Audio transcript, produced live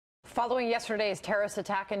Following yesterday's terrorist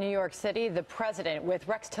attack in New York City, the president, with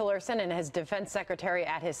Rex Tillerson and his defense secretary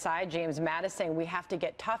at his side, James Mattis, saying we have to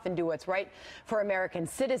get tough and do what's right for American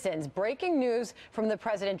citizens. Breaking news from the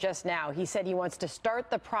president just now. He said he wants to start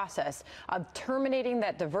the process of terminating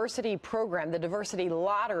that diversity program, the diversity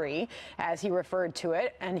lottery, as he referred to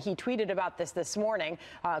it. And he tweeted about this morning,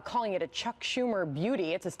 calling it a Chuck Schumer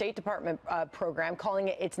beauty. It's a State Department program, calling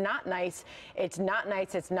it it's not nice, it's not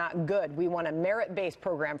nice, it's not good. We want a merit-based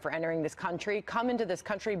program for entering this country, come into this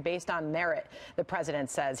country based on merit, the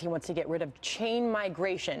president says. He wants to get rid of chain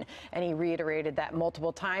migration, and he reiterated that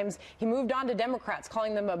multiple times. He moved on to Democrats,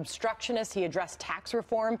 calling them obstructionists. He addressed tax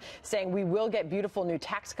reform, saying we will get beautiful new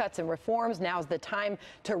tax cuts and reforms. Now's the time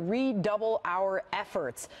to redouble our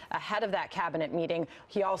efforts. Ahead of that cabinet meeting,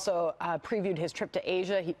 he also previewed his trip to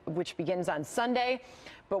Asia, which begins on Sunday.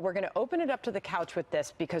 But we're going to open it up to the couch with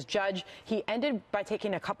this because, Judge, he ended by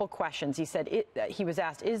taking a couple questions. He said he was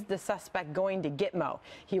asked, is the suspect going to Gitmo?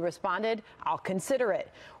 He responded, I'll consider it.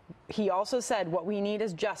 He also said, what we need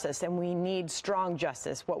is justice, and we need strong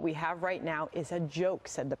justice. What we have right now is a joke,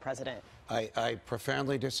 said the president. I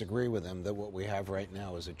profoundly disagree with him that what we have right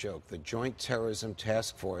now is a joke. The Joint Terrorism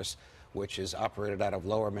Task Force, which is operated out of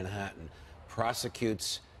Lower Manhattan,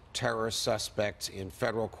 prosecutes terrorist suspects in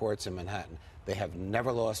federal courts in Manhattan. They have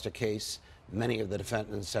never lost a case. Many of the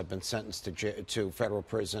defendants have been sentenced to federal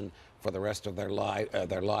prison for the rest of their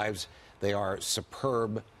lives. They are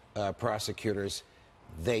superb prosecutors.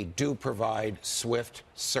 They do provide swift,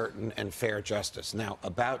 certain, and fair justice. Now,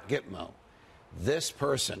 about Gitmo, this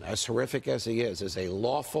person, as horrific as he is a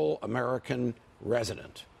lawful American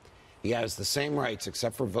resident. He has the same rights,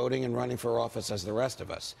 except for voting and running for office, as the rest of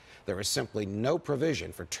us. There is simply no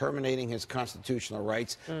provision for terminating his constitutional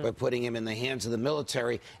rights by putting him in the hands of the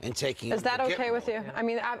military and taking him to Gitmo. Is that okay with you? I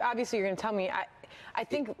mean, obviously you're going to tell me. I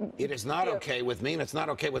think it is not okay with me, and it's not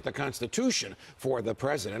okay with the Constitution for the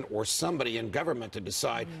president or somebody in government to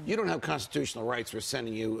decide you don't have constitutional rights, we're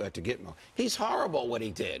sending you to Gitmo. He's horrible what he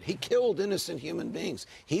did. He killed innocent human beings.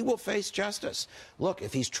 He will face justice. Look,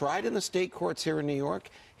 if he's tried in the state courts here in New York,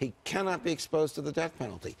 he cannot be exposed to the death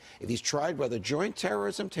penalty. If he's tried by the Joint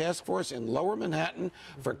Terrorism Task Force in Lower Manhattan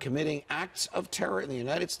for committing acts of terror in the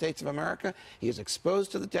United States of America, he is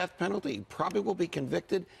exposed to the death penalty. He probably will be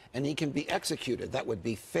convicted, and he can be executed. That would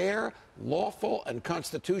be fair, lawful, and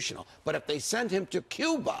constitutional. But if they send him to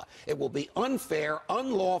Cuba, it will be unfair,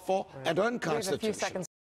 unlawful, and unconstitutional.